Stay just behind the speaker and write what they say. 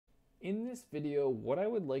In this video, what I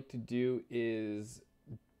would like to do is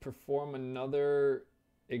perform another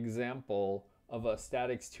example of a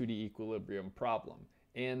statics 2D equilibrium problem.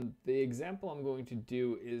 And the example I'm going to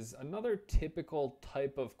do is another typical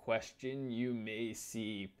type of question you may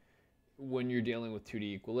see when you're dealing with 2D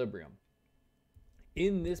equilibrium.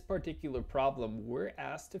 In this particular problem, we're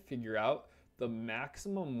asked to figure out the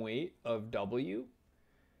maximum weight of W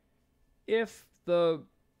if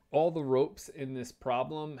all the ropes in this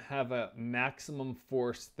problem have a maximum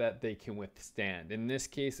force that they can withstand. In this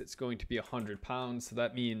case, it's going to be 100 pounds. So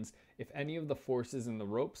that means if any of the forces in the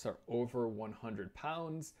ropes are over 100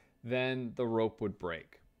 pounds, then the rope would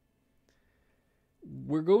break.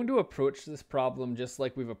 We're going to approach this problem just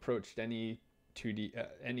like we've approached any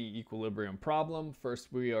equilibrium problem.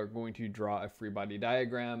 First, we are going to draw a free body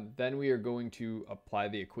diagram. Then we are going to apply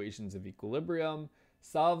the equations of equilibrium,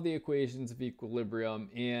 solve the equations of equilibrium,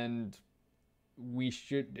 and we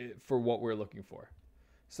should for what we're looking for.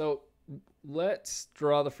 So let's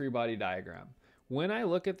draw the free body diagram. When I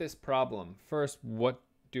look at this problem, first, what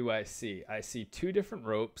do I see? I see two different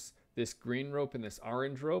ropes, this green rope and this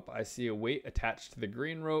orange rope. I see a weight attached to the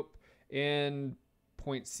green rope, and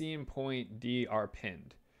point C and point D are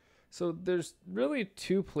pinned. So there's really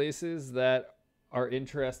two places that are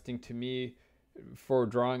interesting to me for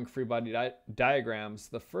drawing free body diagrams.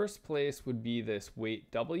 The first place would be this weight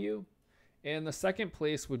W, and the second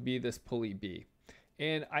place would be this pulley B.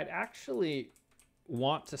 And I'd actually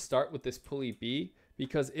want to start with this pulley B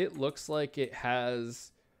because it looks like it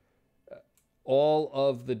has all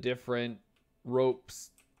of the different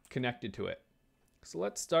ropes connected to it. So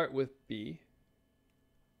let's start with B.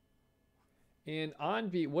 And on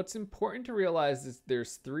B, what's important to realize is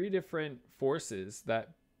there's three different forces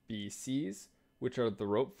that B sees, which are the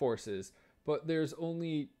rope forces, but there's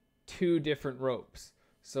only two different ropes.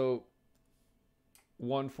 So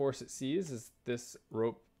one force it sees is this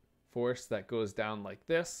rope force that goes down like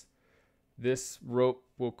this. This rope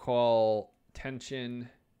we'll call tension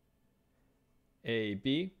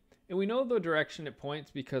AB. And we know the direction it points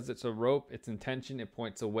because it's a rope, it's in tension, it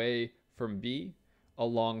points away from B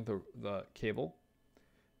along the cable.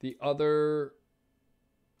 The other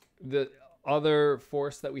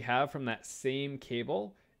force that we have from that same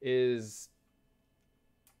cable is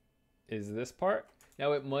this part.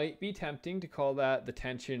 Now it might be tempting to call that the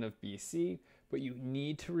tension of BC, but you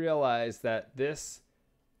need to realize that this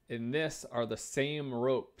and this are the same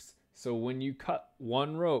ropes. So when you cut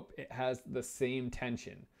one rope, it has the same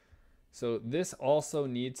tension. So this also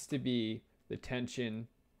needs to be the tension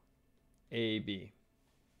AB.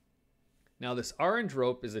 Now this orange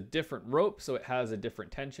rope is a different rope, so it has a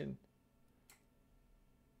different tension.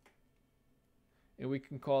 And we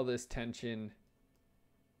can call this tension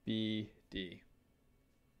BD.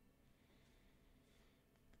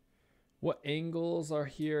 What angles are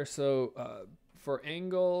here? So for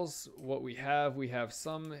angles, what we have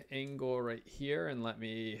some angle right here, and let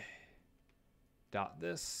me dot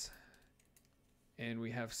this. And we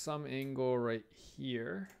have some angle right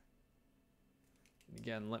here.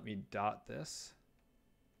 Again, let me dot this.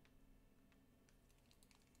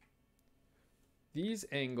 These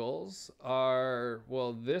angles are,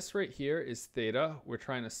 well, this right here is theta. We're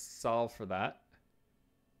trying to solve for that.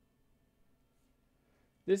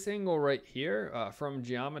 This angle right here, from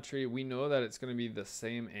geometry, we know that it's going to be the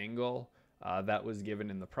same angle that was given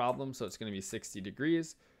in the problem. So it's going to be 60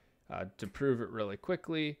 degrees. To prove it really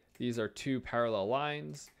quickly, these are two parallel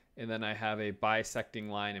lines. And then I have a bisecting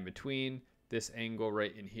line in between. This angle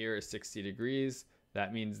right in here is 60 degrees.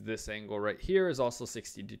 That means this angle right here is also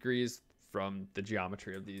 60 degrees from the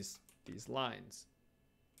geometry of these lines.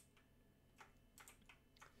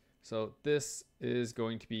 So this is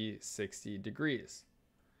going to be 60 degrees.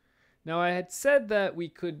 Now I had said that we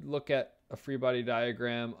could look at a free body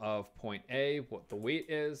diagram of point A, what the weight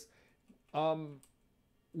is.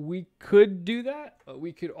 We could do that.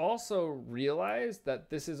 We could also realize that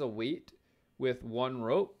this is a weight with one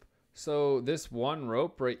rope. So this one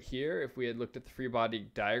rope right here, if we had looked at the free body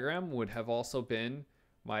diagram, would have also been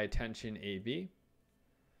my tension AB.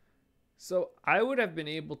 So I would have been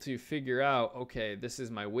able to figure out, okay, this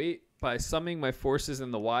is my weight by summing my forces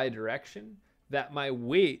in the y direction, that my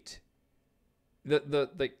weight, the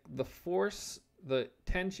force, the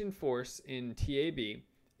tension force in TAB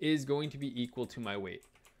is going to be equal to my weight.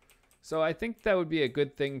 So I think that would be a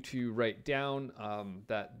good thing to write down,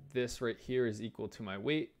 that this right here is equal to my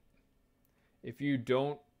weight. If you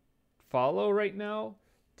don't follow right now,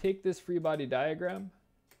 take this free body diagram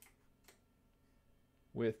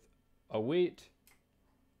with a weight,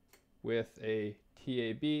 with a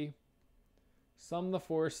TAB, sum the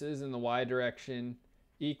forces in the y direction,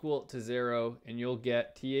 equal to 0, and you'll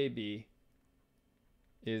get TAB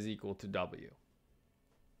is equal to W.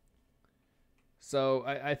 So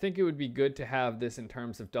I think it would be good to have this in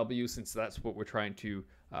terms of W, since that's what we're trying to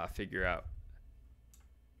figure out.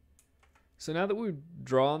 So now that we've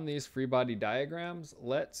drawn these free body diagrams,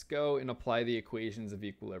 let's go and apply the equations of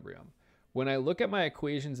equilibrium. When I look at my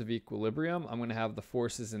equations of equilibrium, I'm going to have the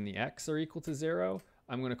forces in the X are equal to 0.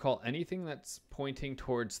 I'm going to call anything that's pointing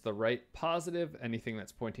towards the right positive, anything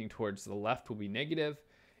that's pointing towards the left will be negative.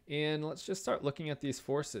 And let's just start looking at these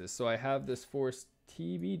forces. So I have this force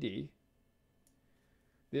TBD.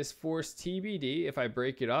 This force TBD, if I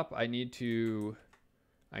break it up, I need to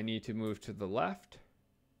move to the left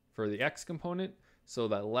for the X component. So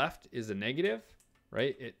the left is a negative,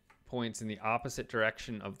 right? It points in the opposite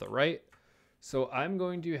direction of the right. So I'm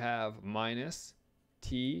going to have minus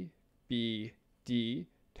TBD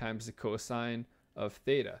times the cosine of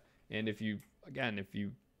theta. And if you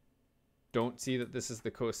don't see that this is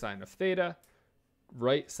the cosine of theta,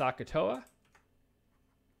 write SOHCAHTOA.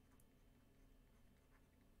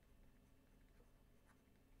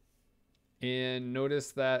 And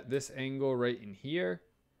notice that this angle right in here,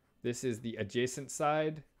 this is the adjacent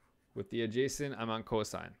side. With the adjacent, I'm on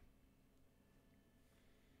cosine.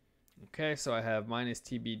 Okay, so I have minus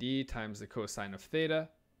TBD times the cosine of theta.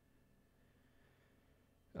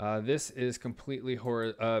 This is completely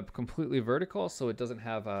vertical, so it doesn't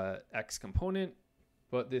have a X component.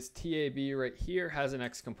 But this TAB right here has an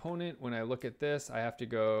X component. When I look at this, I have to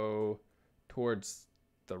go towards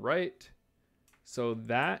the right. So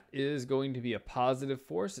that is going to be a positive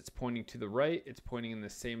force. It's pointing to the right. It's pointing in the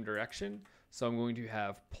same direction. So I'm going to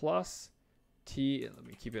have plus T, and let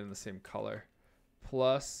me keep it in the same color,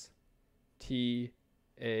 plus TAB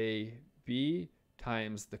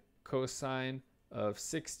times the cosine of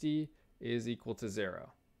 60 is equal to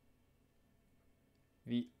 0.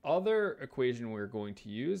 The other equation we're going to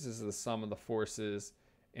use is the sum of the forces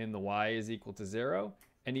in the y is equal to 0.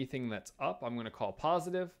 Anything that's up, I'm going to call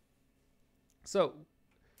positive. So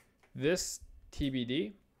this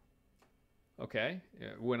TBD, okay,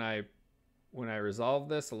 when I resolve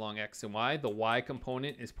this along x and y, the y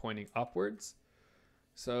component is pointing upwards.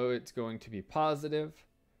 So it's going to be positive.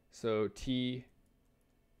 So TBD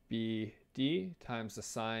times the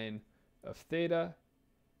sine of theta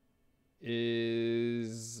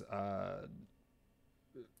is,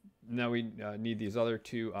 now we need these other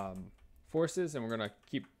two forces, and we're going to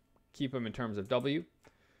keep them in terms of W.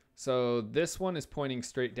 So this one is pointing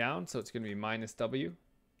straight down, so it's going to be minus W.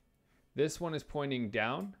 This one is pointing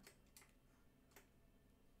down.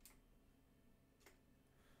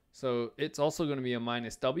 So it's also going to be a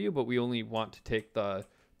minus W, but we only want to take the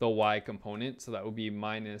y component, so that would be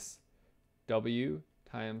minus W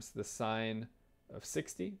times the sine of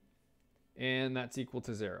 60, and that's equal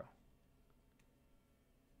to 0.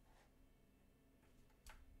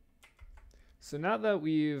 So now that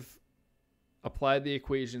we've applied the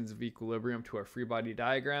equations of equilibrium to our free body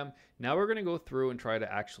diagram, now we're going to go through and try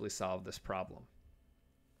to actually solve this problem.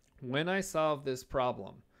 When I solve this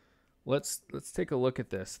problem, let's take a look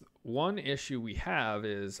at this. One issue we have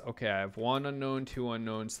is, okay, I have 1 unknown, 2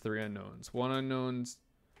 unknowns, 3 unknowns. 1 unknowns,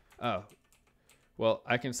 oh, well,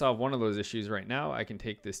 I can solve one of those issues right now. I can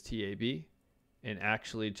take this TAB and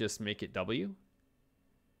actually just make it W.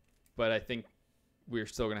 But I think we're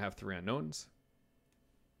still going to have 3 unknowns.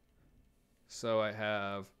 So I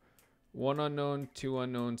have 1 unknown, 2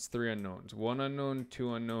 unknowns, 3 unknowns. 1 unknown,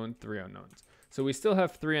 2 unknown, 3 unknowns. So we still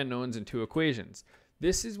have 3 unknowns and 2 equations.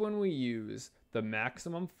 This is when we use the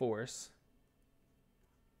maximum force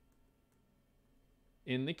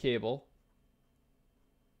in the cable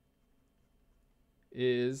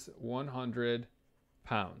is 100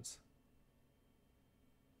 pounds.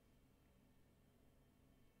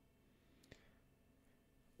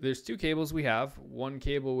 There's 2 cables we have. One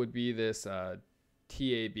cable would be this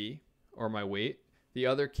TAB, or my weight. The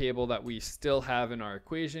other cable that we still have in our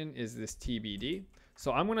equation is this TBD.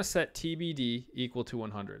 So I'm going to set TBD equal to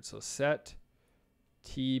 100. So set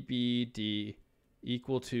TBD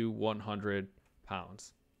equal to 100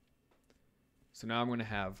 pounds. So now I'm going to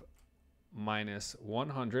have minus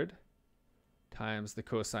 100 times the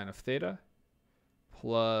cosine of theta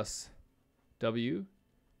plus W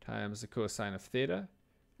times the cosine of theta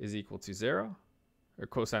is equal to 0, or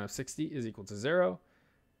cosine of 60 is equal to 0.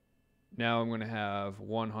 Now I'm going to have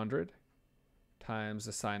 100 times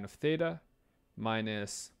the sine of theta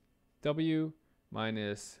minus W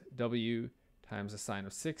times the sine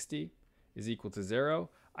of 60 is equal to 0.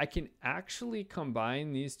 I can actually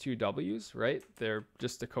combine these two W's, right? They're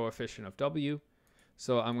just a coefficient of W.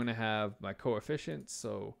 So I'm going to have my coefficients.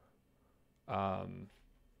 So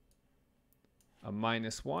a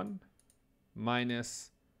minus 1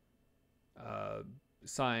 minus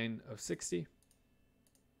sine of 60.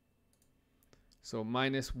 So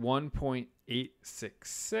minus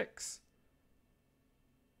 1.866.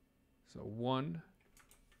 So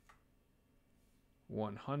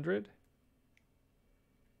 100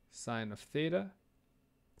 sine of theta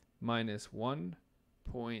minus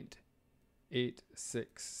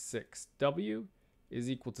 1.866w is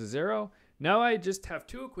equal to 0. Now I just have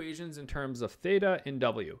two equations in terms of theta and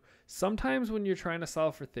w. Sometimes when you're trying to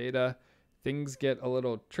solve for theta, things get a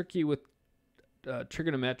little tricky with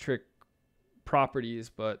trigonometric properties,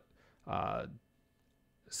 but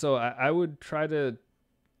so I would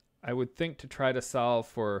think to try to solve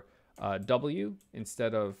for w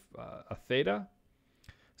instead of a theta.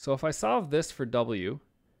 So if I solve this for w,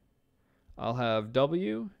 I'll have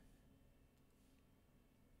w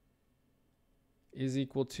is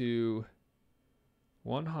equal to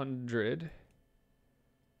 100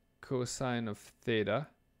 cosine of theta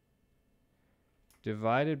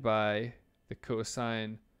divided by the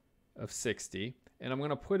cosine of 60. And I'm going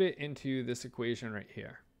to put it into this equation right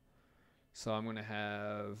here. So I'm going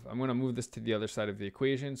to move this to the other side of the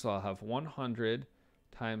equation. So I'll have 100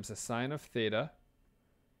 times the sine of theta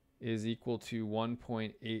is equal to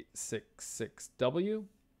 1.866w.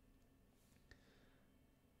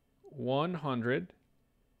 100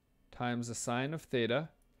 times the sine of theta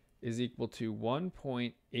is equal to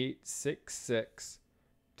 1.866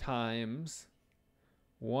 times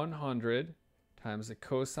 100 times the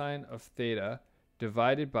cosine of theta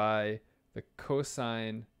divided by the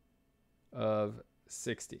cosine of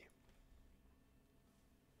 60.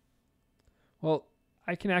 Well,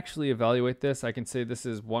 I can actually evaluate this. I can say this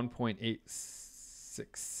is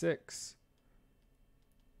 1.866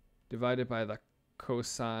 divided by the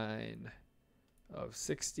cosine of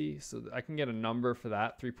 60. So I can get a number for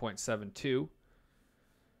that, 3.72.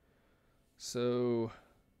 So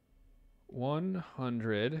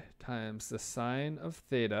 100 times the sine of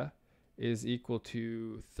theta is equal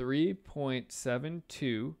to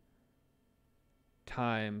 3.72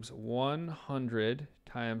 times 100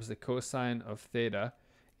 times the cosine of theta.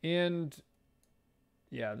 And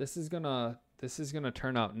yeah, this is gonna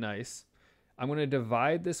turn out nice. I'm gonna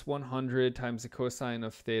divide this 100 times the cosine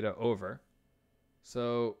of theta over.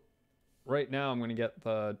 So right now I'm gonna get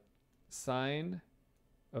the sine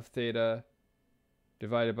of theta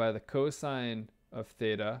divided by the cosine of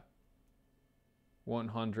theta,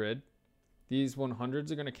 100. These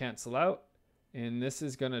 100s are going to cancel out, and this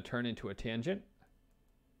is going to turn into a tangent.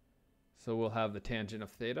 So we'll have the tangent of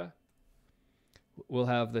theta. We'll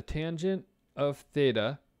have the tangent of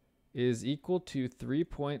theta is equal to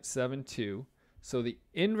 3.72. So the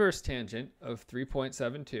inverse tangent of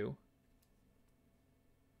 3.72,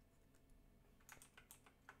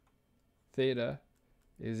 theta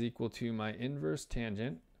is equal to my inverse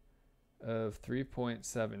tangent of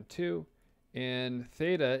 3.72, and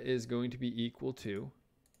theta is going to be equal to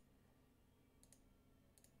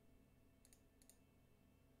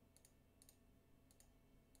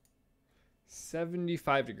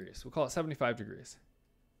 75 degrees. We'll call it 75 degrees.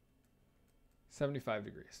 75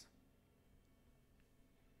 degrees.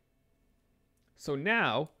 So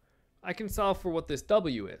now I can solve for what this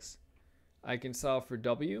w is. I can solve for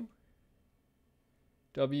w.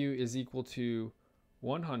 W is equal to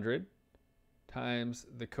 100 times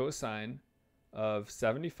the cosine of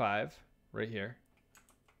 75, right here,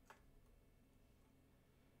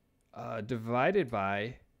 divided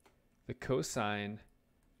by the cosine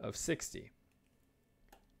of 60.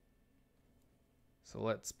 So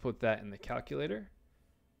let's put that in the calculator.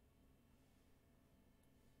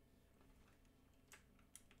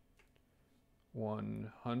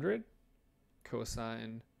 (100)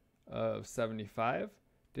 cosine of 75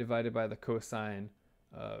 divided by the cosine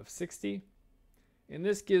of 60. And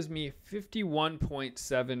this gives me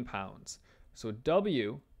 51.7 pounds. So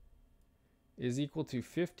W is equal to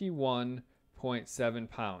 51.7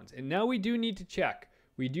 pounds. And now we do need to check.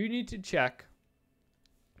 We do need to check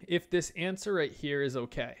if this answer right here is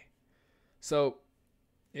okay. So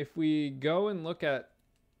if we go and look at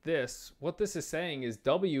this, what this is saying is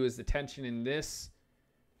W is the tension in this,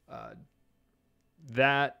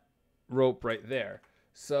 that rope right there.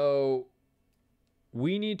 So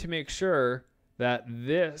we need to make sure that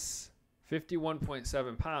this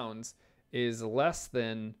 51.7 pounds is less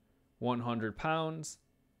than 100 pounds.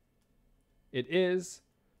 It is,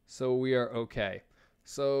 so we are okay.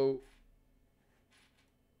 So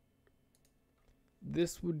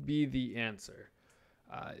this would be the answer.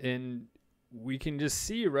 And we can just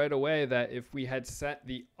see right away that if we had set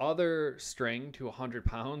the other string to 100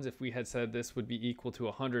 pounds, if we had said this would be equal to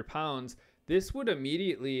 100 pounds, this would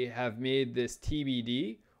immediately have made this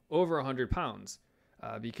TBD over 100 pounds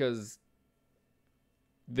because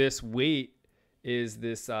this weight is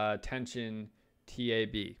this tension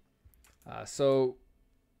TAB. So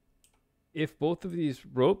if both of these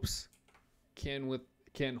ropes can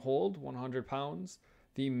hold 100 pounds,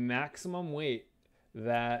 the maximum weight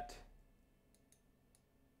that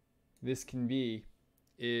this can be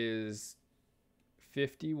is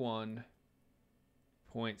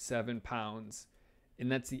 51.7 pounds.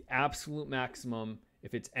 And that's the absolute maximum.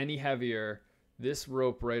 If it's any heavier, this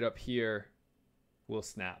rope right up here will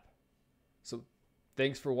snap. So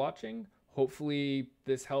thanks for watching. Hopefully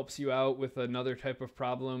this helps you out with another type of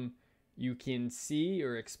problem you can see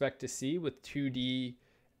or expect to see with 2D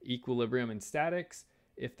equilibrium and statics.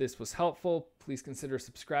 If this was helpful, please consider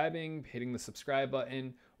subscribing, hitting the subscribe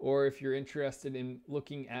button, or if you're interested in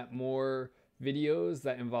looking at more videos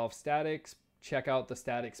that involve statics, check out the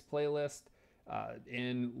statics playlist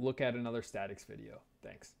and look at another statics video.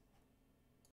 Thanks.